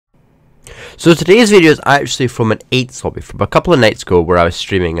So today's video is actually from an 8s lobby from a couple of nights ago where I was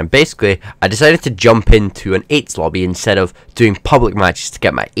streaming, and basically I decided to jump into an 8s lobby instead of doing public matches to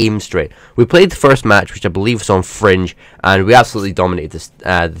get my aim straight. We played the first match, which I believe was on Fringe, and we absolutely dominated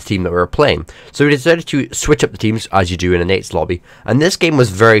the team that we were playing. So we decided to switch up the teams as you do in an 8s lobby, and this game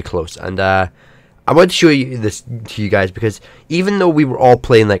was very close, and I wanted to show you this to you guys because even though we were all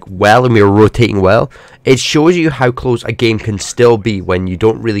playing like well and we were rotating well, it shows you how close a game can still be when you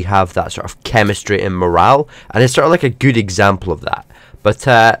don't really have that sort of chemistry and morale, and it's sort of like a good example of that. But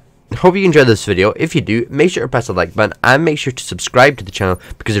hope you enjoyed this video. If you do, make sure to press the like button and make sure to subscribe to the channel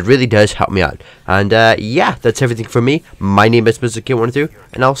because it really does help me out. And yeah, that's everything from me. My name is Mr. K12,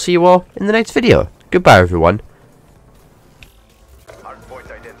 and I'll see you all in the next video. Goodbye, everyone.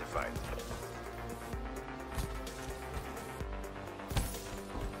 Hardpoint identified.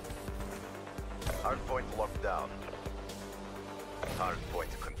 Hardpoint locked down.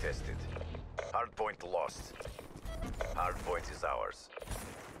 Hardpoint contested. Hardpoint lost. Hardpoint is ours.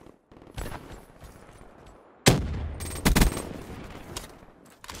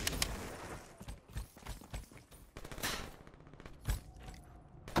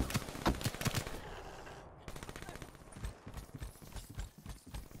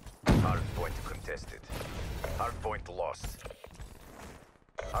 Hardpoint contested. Hardpoint lost.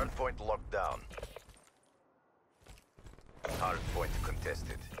 Hardpoint locked down. Hardpoint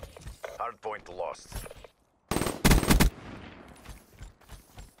contested. Hardpoint lost.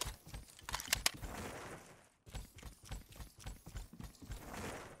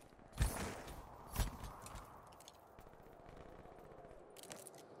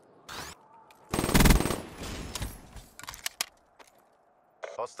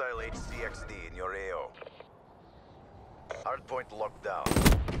 Hostile HCXD in your AO. Hardpoint locked down.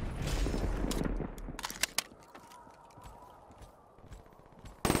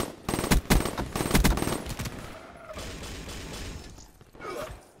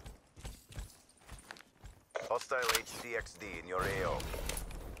 Hostile HCXD in your AO.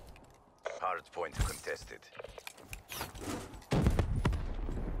 Hardpoint contested.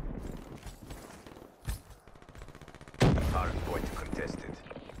 Hardpoint contested.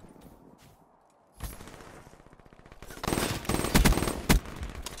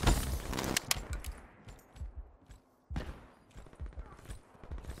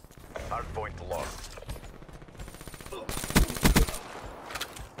 Hardpoint lost.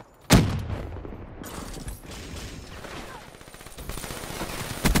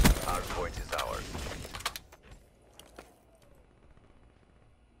 Hardpoint is ours.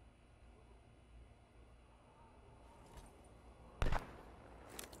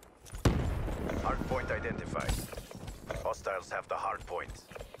 Hardpoint identified. Hostiles have the hardpoint.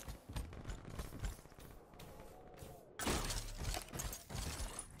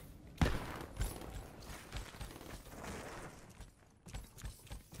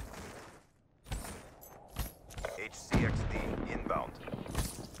 HCXD inbound.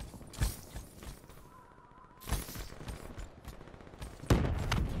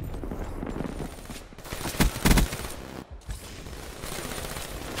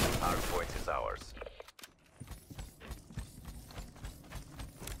 Hardpoint is ours.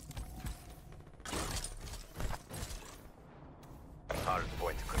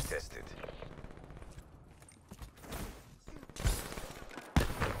 Hardpoint contested.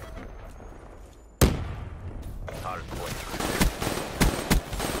 Hardpoint contested.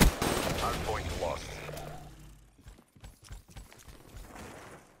 Hardpoint lost.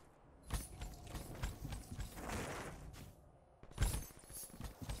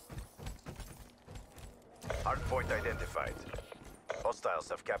 Hardpoint identified. Hostiles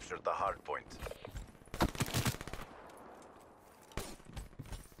have captured the hardpoint.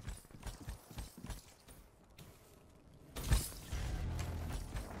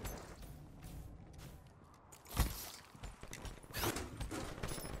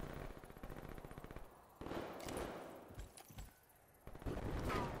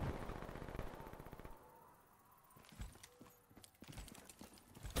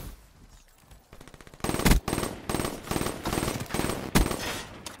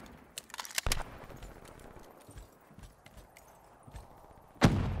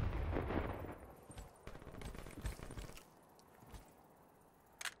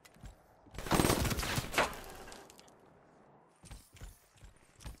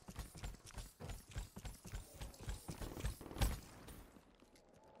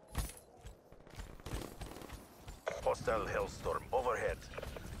 Hostile Hellstorm overhead.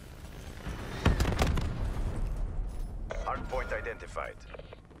 Hardpoint identified.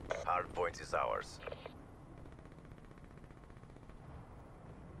 Hardpoint is ours.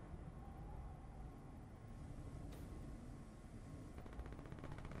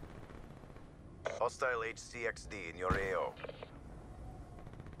 Hostile HCXD in your AO.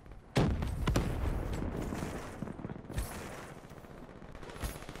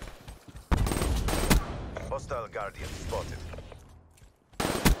 Hostile Guardian spotted.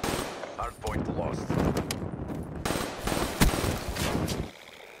 Hardpoint lost.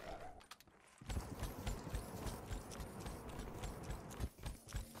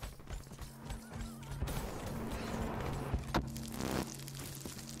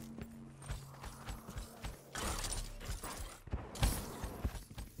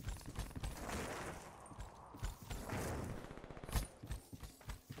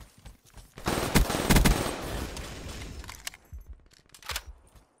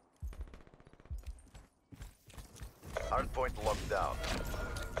 Hardpoint locked down.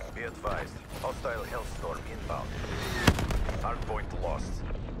 Be advised, hostile Hellstorm inbound. Hardpoint lost.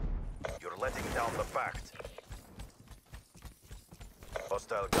 You're letting down the pact.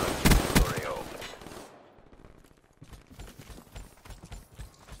 Hostile guns in your AO.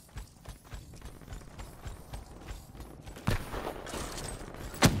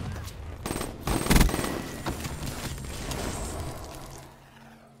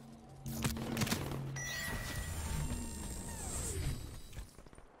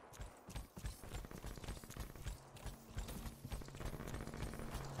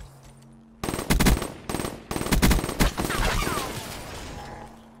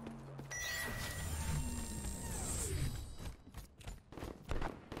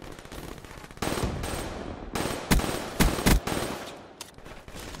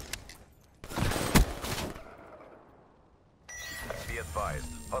 Be advised,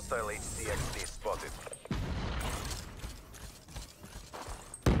 hostile HCXD spotted.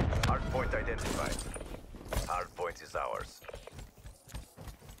 Hardpoint identified. Hardpoint is ours.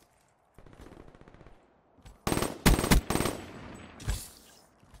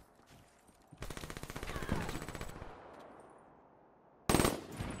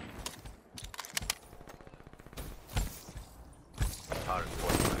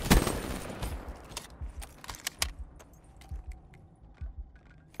 Hardpoint contested.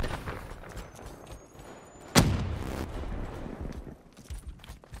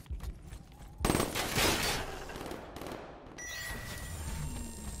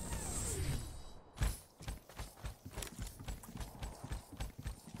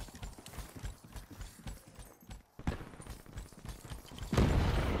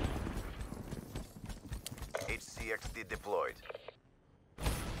 HCXD deployed.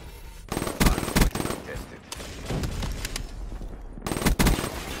 Hardpoint contested.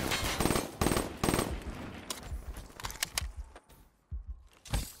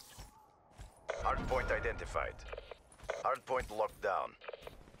 Hardpoint identified. Hardpoint locked down.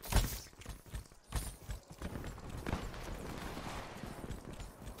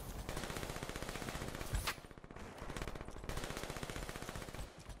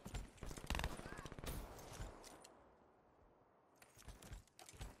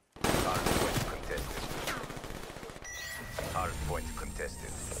 Hardpoint contested. Hardpoint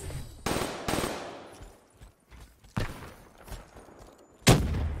contested.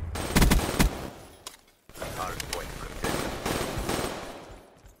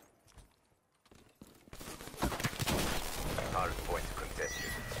 Hardpoint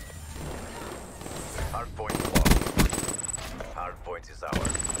contested. Hardpoint lost. Hardpoint is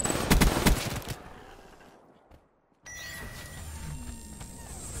ours.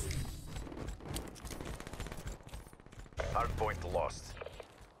 Hardpoint lost.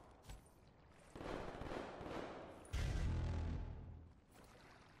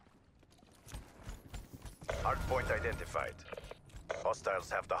 Hardpoint identified. Hostiles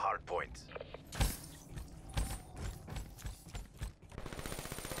have the hardpoint.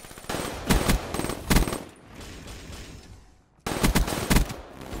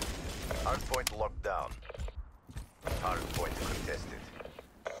 Hardpoint locked down. Hardpoint contested.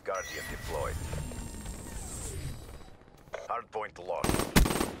 Guardian deployed. Hardpoint lost.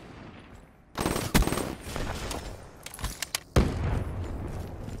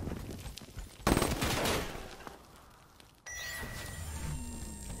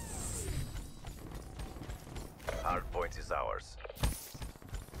 Hardpoint is ours.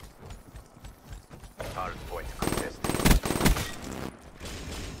 Hardpoint contested.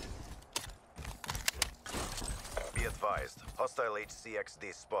 Be advised, hostile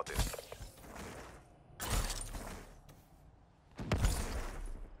HCXD spotted.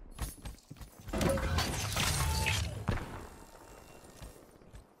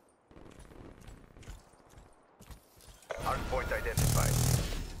 Hardpoint identified.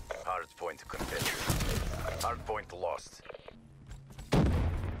 Hardpoint contested. Hardpoint lost.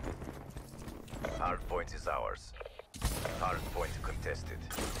 Hardpoint is ours. Hardpoint contested.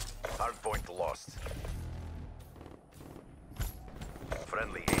 Hardpoint lost.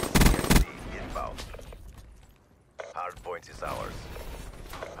 Friendly HCXD inbound. Hardpoint is ours.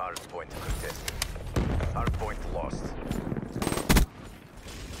 Hardpoint contested. Hardpoint lost.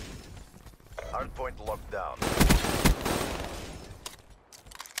 Hardpoint locked down.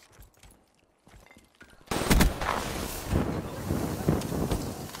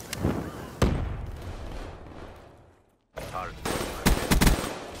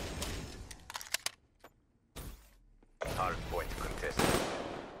 Hardpoint contested.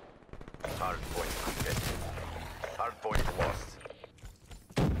 Hardpoint contested. Hardpoint lost.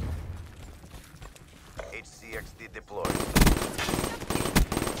 HCXD deployed.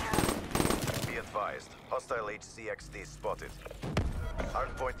 Be advised, hostile HCXD spotted.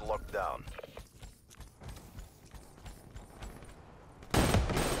 Hardpoint locked down.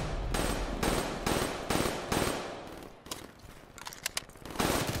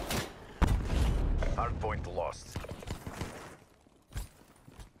 Hardpoint lost.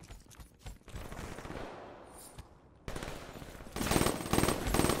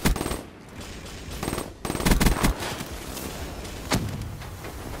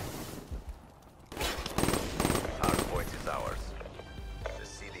 Hardpoint is ours. The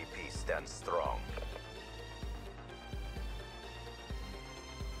CDP stands strong.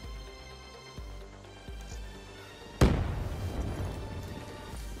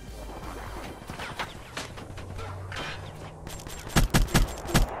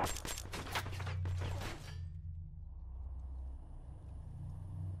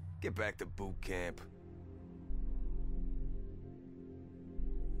 Get back to boot camp.